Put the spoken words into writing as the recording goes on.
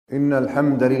إن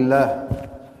الحمد لله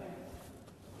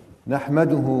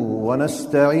نحمده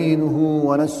ونستعينه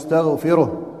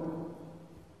ونستغفره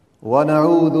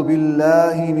ونعوذ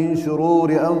بالله من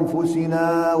شرور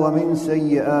أنفسنا ومن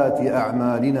سيئات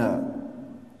أعمالنا.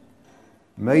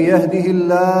 من يهده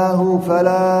الله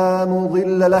فلا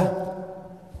مضل له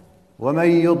ومن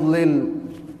يضلل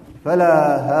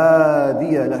فلا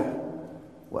هادي له،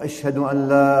 وأشهد أن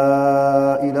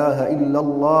لا إله إلا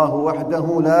الله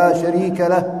وحده لا شريك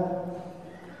له،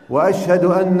 وأشهد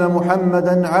أن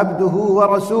محمدًا عبده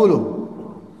ورسوله.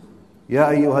 يا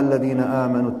أيها الذين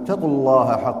آمنوا اتقوا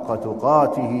الله حق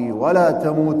تقاته ولا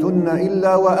تموتن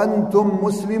إلا وأنتم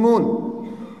مسلمون.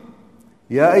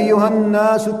 يا أيها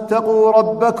الناس اتقوا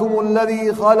ربكم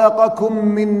الذي خلقكم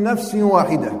من نفس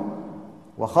واحدة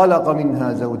وخلق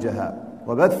منها زوجها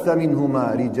وبث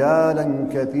منهما رجالا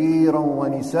كثيرا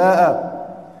ونساء،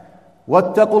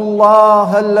 واتقوا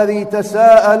الله الذي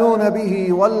تساءلون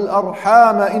به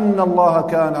والأرحام إن الله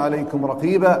كان عليكم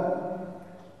رقيبا.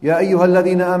 يا أيها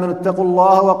الذين آمنوا اتقوا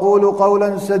الله وقولوا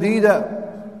قولا سديدا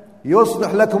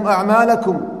يصلح لكم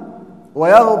أعمالكم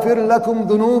ويغفر لكم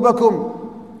ذنوبكم،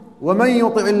 ومن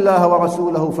يطع الله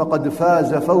ورسوله فقد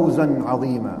فاز فوزا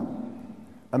عظيما.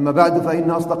 أما بعد،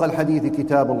 فإن أصدق الحديث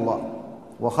كتاب الله،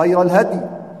 وخير الهدي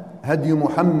هدي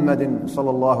محمد صلى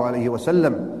الله عليه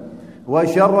وسلم،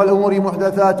 وشر الأمور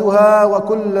محدثاتها،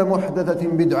 وكل محدثة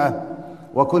بدعة،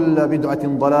 وكل بدعة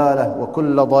ضلالة،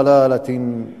 وكل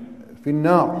ضلالة في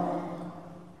النار.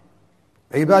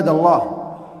 عباد الله،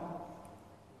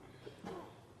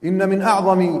 إن من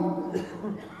أعظم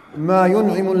ما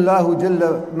ينعم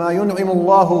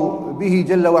الله به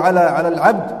جل وعلا على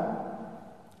العبد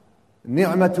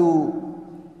نعمة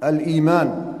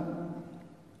الإيمان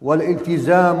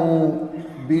والالتزام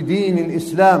بدين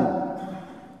الإسلام،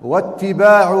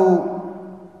 واتباع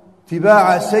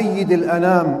سيد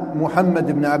الأنام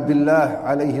محمد بن عبد الله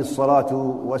عليه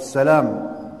الصلاة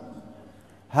والسلام.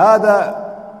 هذا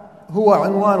هو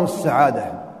عنوان السعادة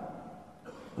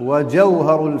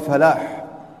وجوهر الفلاح،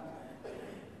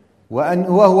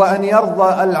 وهو أن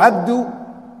يرضى العبد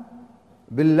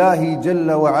بالله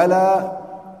جل وعلا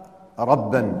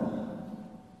ربا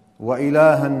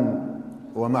وإلها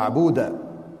ومعبودا،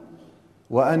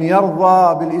 وأن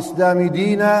يرضى بالإسلام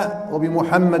دينا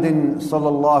وبمحمد صلى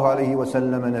الله عليه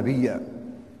وسلم نبيا.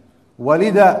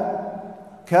 ولذا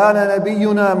كان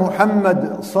نبينا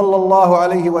محمد صلى الله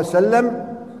عليه وسلم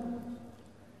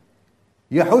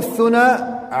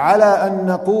يحثنا على أن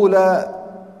نقول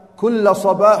كل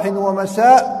صباح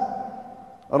ومساء: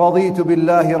 رضيت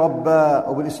بالله ربا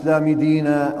وبالإسلام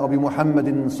دينا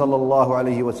وبمحمد صلى الله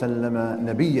عليه وسلم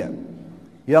نبيا.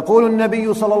 يقول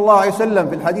النبي صلى الله عليه وسلم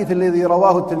في الحديث الذي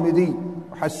رواه الترمذي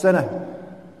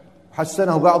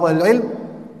وحسنه بعض أهل العلم،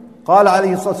 قال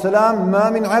عليه الصلاة والسلام: ما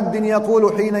من عبد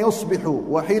يقول حين يصبح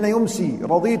وحين يمسي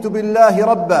رضيت بالله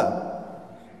ربا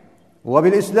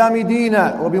وبالإسلام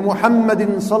دينا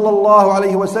وبمحمد صلى الله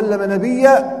عليه وسلم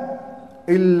نبيا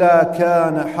إلا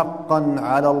كان حقا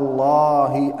على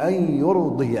الله أن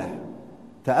يرضيه.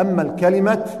 تأمل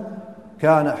كلمة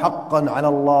كان حقا على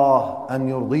الله أن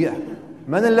يرضيه.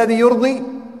 من الذي يرضي؟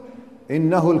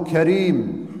 إنه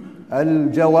الكريم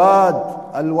الجواد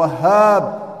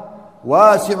الوهاب،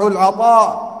 واسع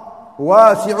العطاء،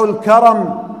 واسع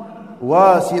الكرم،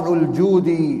 واسع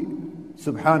الجود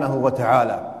سبحانه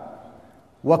وتعالى.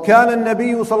 وكان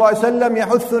النبي صلى الله عليه وسلم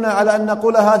يحثنا على أن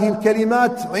نقول هذه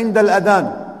الكلمات عند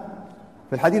الأذان.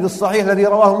 في الحديث الصحيح الذي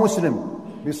رواه مسلم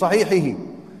بصحيحه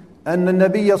أن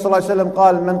النبي صلى الله عليه وسلم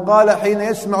قال: من قال حين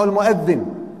يسمع المؤذن: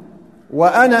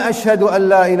 وأنا أشهد أن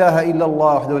لا إله إلا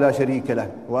الله وحده لا شريك له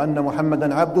وأن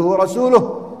محمدًا عبده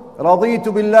ورسوله، رضيت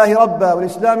بالله ربا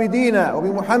والإسلام دينا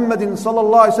وبمحمد صلى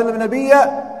الله عليه وسلم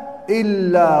نبيا،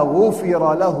 إلا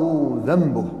غفر له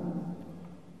ذنبه.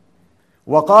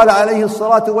 وقال عليه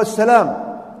الصلاة والسلام: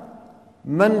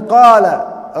 من قال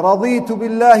رضيت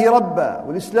بالله ربا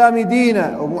والإسلام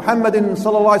دينا ومحمد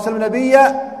صلى الله عليه وسلم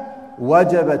نبيا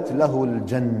وجبت له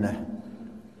الجنة.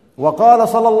 وقال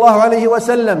صلى الله عليه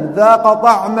وسلم: ذاق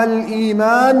طعم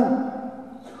الإيمان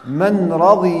من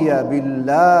رضي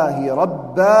بالله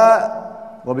ربا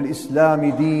وبالإسلام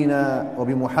دينا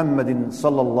وبمحمد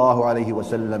صلى الله عليه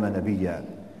وسلم نبيا.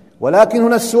 ولكن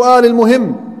هنا السؤال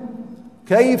المهم: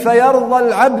 كيف يرضى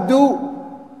العبد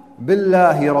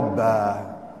بالله ربا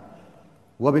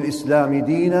وبالإسلام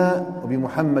دينا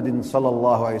وبمحمد صلى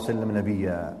الله عليه وسلم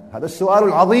نبيا؟ هذا السؤال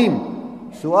العظيم،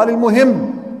 السؤال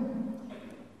المهم.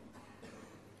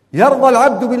 يرضى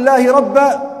العبد بالله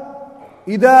ربا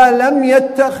إذا لم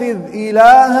يتخذ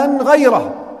إلها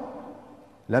غيره،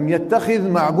 لم يتخذ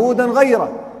معبودا غيره.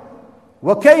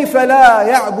 وكيف لا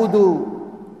يعبد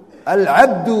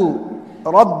العبد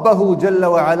ربه جل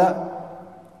وعلا،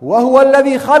 وهو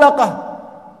الذي خلقه،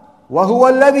 وهو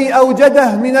الذي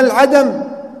أوجده من العدم،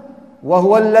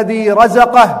 وهو الذي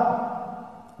رزقه،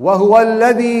 وهو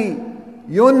الذي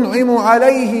ينعم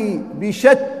عليه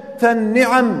بشتى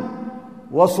النعم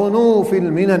وصنوف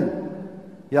المنن.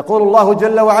 يقول الله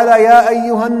جل وعلا: يا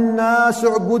أيها الناس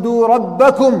اعبدوا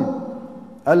ربكم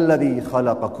الذي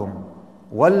خلقكم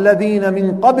والذين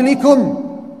من قبلكم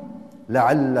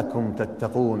لعلكم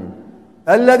تتقون،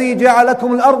 الذي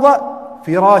جعلكم الأرض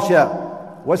فراشا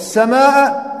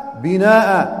والسماء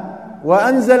بناء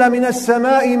وأنزل من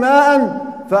السماء ماء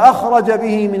فأخرج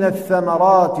به من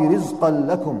الثمرات رزقا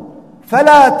لكم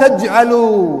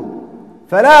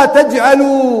فلا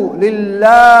تجعلوا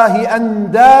لله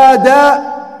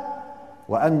أندادا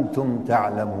وأنتم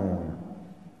تعلمون.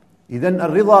 إذن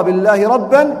الرضا بالله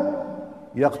ربا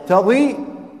يقتضي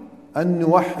أن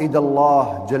نوحد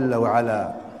الله جل وعلا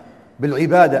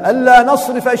بالعبادة، ألا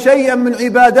نصرف شيئا من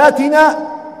عباداتنا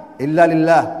إلا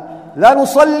لله، لا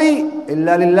نصلي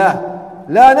إلا لله،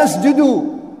 لا نسجد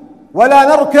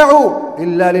ولا نركع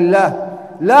إلا لله،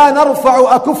 لا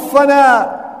نرفع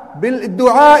أكفنا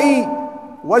بالدعاء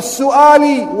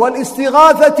والسؤال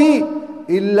والاستغاثة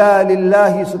إلا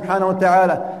لله سبحانه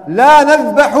وتعالى، لا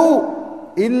نذبح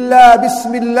إلا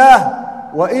باسم الله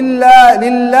وإلا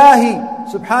لله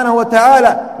سبحانه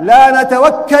وتعالى، لا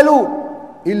نتوكل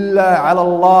إلا على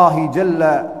الله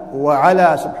جل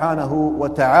وعلا سبحانه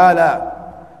وتعالى،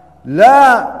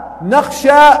 لا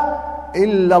نخشى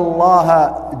إلا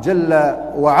الله جل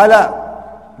وعلا،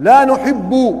 لا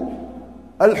نحب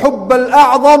الحب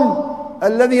الأعظم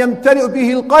الذي يمتلئ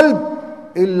به القلب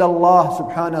إلا الله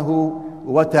سبحانه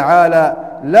وتعالى،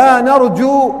 لا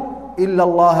نرجو إلا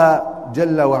الله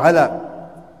جل وعلا.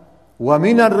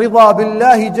 ومن الرضا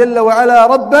بالله جل وعلا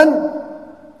ربا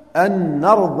أن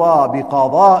نرضى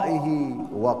بقضائه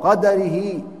وقدره،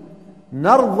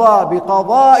 نرضى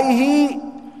بقضائه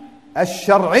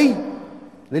الشرعي.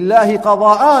 لله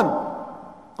قضاءان: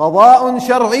 قضاء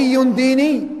شرعي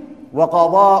ديني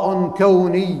وقضاء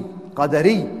كوني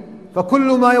قدري،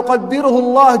 فكل ما يقدره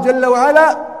الله جل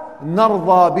وعلا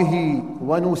نرضى به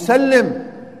ونسلم.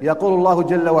 يقول الله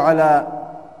جل وعلا: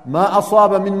 ما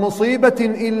أصاب من مصيبة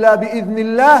إلا بإذن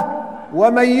الله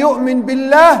ومن يؤمن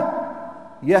بالله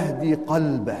يهدي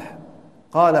قلبه.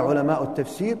 قال علماء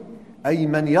التفسير: أي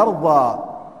من يرضى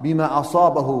بما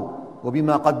أصابه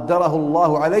وبما قدره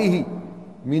الله عليه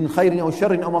من خير أو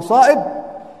شر أو مصائب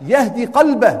يهدي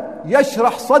قلبه،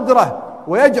 يشرح صدره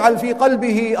ويجعل في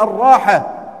قلبه الراحة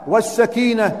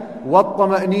والسكينة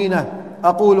والطمأنينة.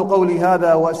 أقول قولي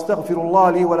هذا وأستغفر الله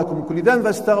لي ولكم من كل ذنب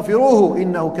فاستغفروه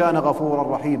إنه كان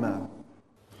غفورا رحيما.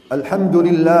 الحمد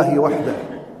لله وحده،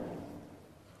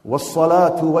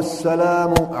 والصلاة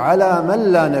والسلام على من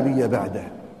لا نبي بعده،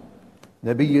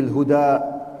 نبي الهدى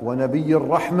ونبي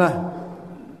الرحمة،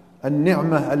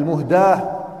 النعمة المهداة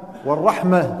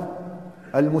والرحمة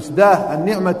المسداة،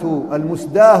 النعمة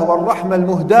المسداة والرحمة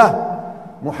المهداة،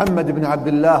 محمد بن عبد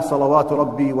الله صلوات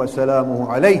ربي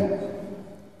وسلامه عليه،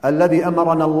 الذي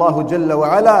أمرنا الله جل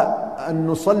وعلا أن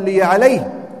نصلي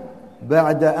عليه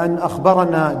بعد أن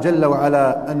أخبرنا جل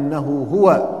وعلا أنه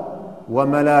هو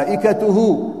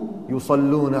وملائكته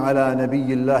يصلون على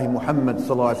نبي الله محمد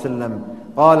صلى الله عليه وسلم.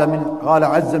 قال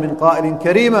عز من قائل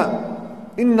كريما: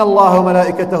 إن الله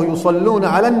وملائكته يصلون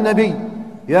على النبي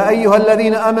يا أيها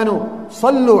الذين آمنوا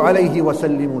صلوا عليه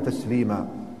وسلموا تسليما.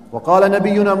 وقال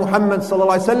نبينا محمد صلى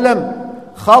الله عليه وسلم: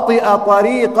 خطئ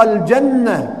طريق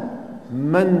الجنة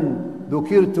من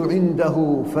ذكرت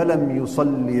عنده فلم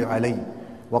يصلي علي.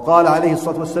 وقال عليه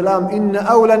الصلاة والسلام: إن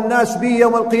أولى الناس بي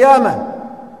يوم القيامة،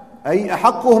 أي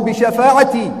أحقهم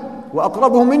بشفاعتي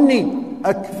وأقربهم مني،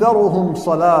 أكثرهم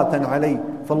صلاة علي.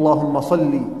 فاللهم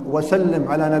صل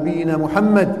وسلم على نبينا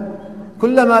محمد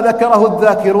كلما ذكره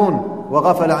الذاكرون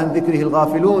وغفل عن ذكره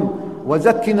الغافلون،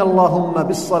 وزكنا اللهم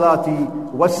بالصلاة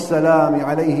والسلام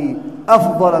عليه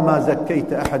أفضل ما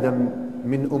زكيت أحدا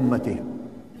من أمته.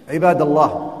 عباد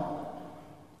الله،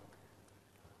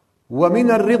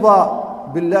 ومن الرضا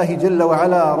بالله جل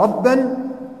وعلا ربا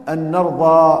أن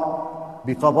نرضى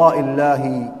بقضاء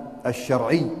الله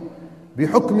الشرعي،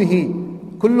 بحكمه.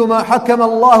 كل ما حكم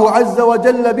الله عز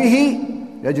وجل به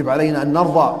يجب علينا أن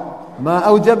نرضى، ما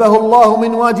أوجبه الله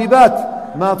من واجبات،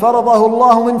 ما فرضه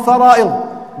الله من فرائض،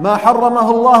 ما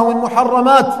حرمه الله من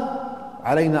محرمات،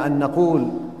 علينا أن نقول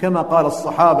كما قال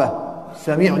الصحابة: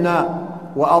 سمعنا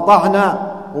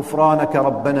وأطعنا غفرانك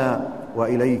ربنا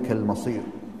وإليك المصير.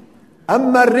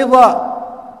 أما الرضا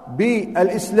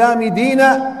بالإسلام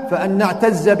دينا فأن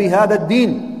نعتز بهذا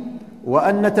الدين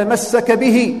وأن نتمسك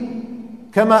به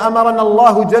كما أمرنا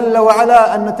الله جل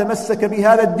وعلا أن نتمسك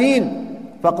بهذا الدين،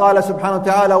 فقال سبحانه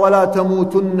وتعالى: ولا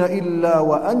تموتن إلا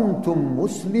وأنتم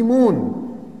مسلمون.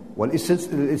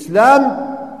 والإسلام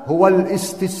هو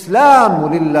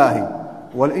الاستسلام لله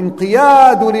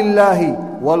والانقياد لله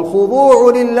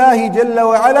والخضوع لله جل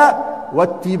وعلا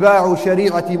واتباع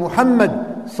شريعة محمد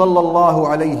صلى الله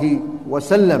عليه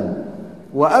وسلم.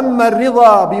 وأما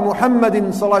الرضا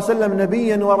بمحمد صلى الله عليه وسلم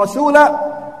نبيا ورسولا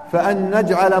فأن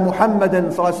نجعل محمدا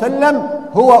صلى الله عليه وسلم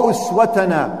هو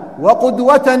أسوتنا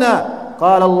وقدوتنا.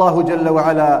 قال الله جل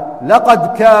وعلا: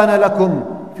 لقد كان لكم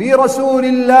في رسول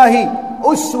الله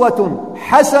أسوة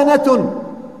حسنة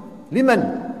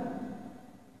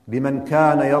لمن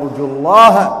كان يرجو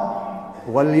الله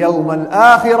واليوم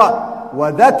الآخر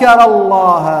وذكر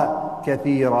الله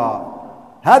كثيرا.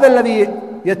 هذا الذي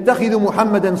يتخذ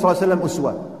محمدا صلى الله عليه وسلم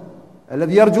أسوة،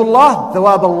 الذي يرجو الله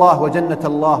ثواب الله وجنة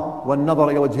الله والنظر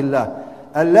إلى وجه الله،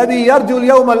 الذي يرجو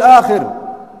اليوم الآخر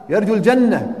يرجو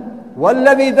الجنة،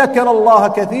 والذي ذكر الله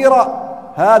كثيرا،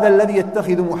 هذا الذي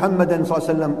يتخذ محمدا صلى الله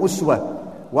عليه وسلم أسوة.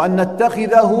 وأن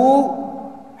نتخذه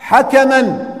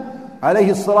حكما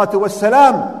عليه الصلاة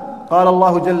والسلام. قال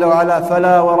الله جل وعلا: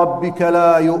 فلا وربك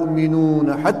لا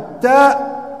يؤمنون حتى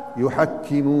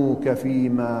يحكموك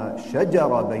فيما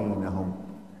شجر بينهم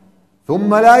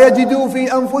ثم لا يجدوا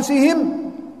في أنفسهم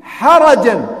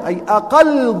حرجا، أي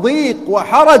أقل ضيق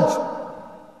وحرج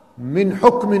من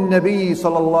حكم النبي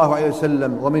صلى الله عليه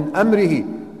وسلم ومن أمره،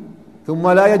 ثم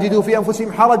لا يجدوا في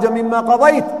أنفسهم حرجا مما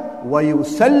قضيت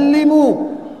ويسلموا،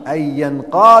 أي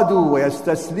ينقادوا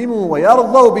ويستسلموا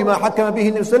ويرضوا بما حكم به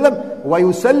النبي صلى الله عليه وسلم،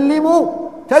 ويسلموا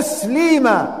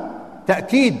تسليما،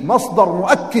 تأكيد مصدر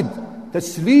مؤكد،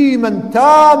 تسليما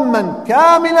تاما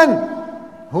كاملا.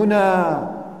 هنا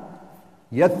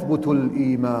يثبت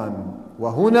الإيمان،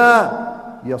 وهنا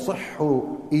يصح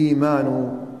إيمان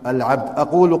العبد.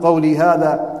 أقول قولي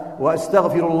هذا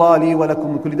وأستغفر الله لي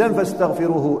ولكم من كل ذنب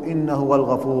فاستغفروه إنه هو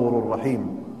الغفور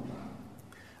الرحيم.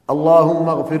 اللهم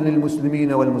اغفر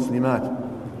للمسلمين والمسلمات،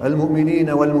 المؤمنين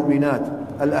والمؤمنات،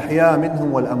 الأحياء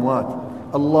منهم والأموات.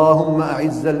 اللهم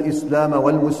أعز الإسلام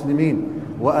والمسلمين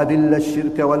وأذل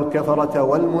الشرك والكفرة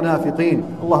والمنافقين.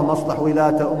 اللهم اصلح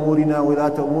ولاة أمورنا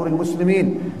ولاة أمور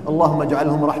المسلمين، اللهم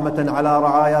اجعلهم رحمة على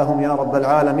رعاياهم يا رب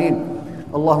العالمين.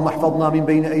 اللهم احفظنا من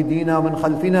بين أيدينا ومن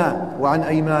خلفنا وعن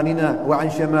أيماننا وعن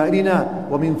شمائلنا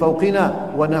ومن فوقنا،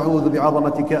 ونعوذ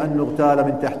بعظمتك أن نغتال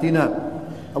من تحتنا.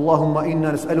 اللهم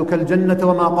إنا نسألك الجنة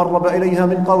وما قرب إليها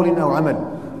من قول أو عمل،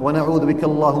 ونعوذ بك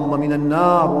اللهم من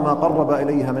النار وما قرب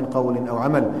إليها من قول أو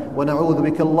عمل، ونعوذ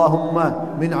بك اللهم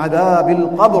من عذاب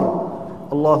القبر.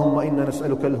 اللهم إنا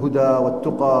نسألك الهدى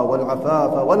والتقى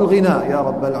والعفاف والغنى يا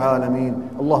رب العالمين.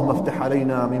 اللهم افتح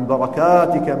علينا من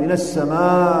بركاتك من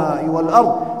السماء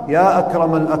والأرض يا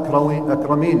أكرم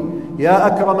الأكرمين، يا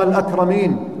أكرم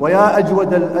الأكرمين، ويا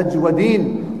أجود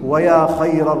الأجودين، ويا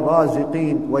خير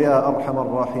الرازقين، ويا أرحم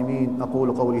الراحمين.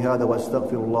 أقول قولي هذا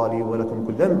وأستغفر الله لي ولكم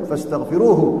كل ذنب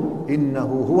فاستغفروه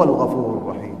إنه هو الغفور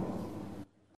الرحيم.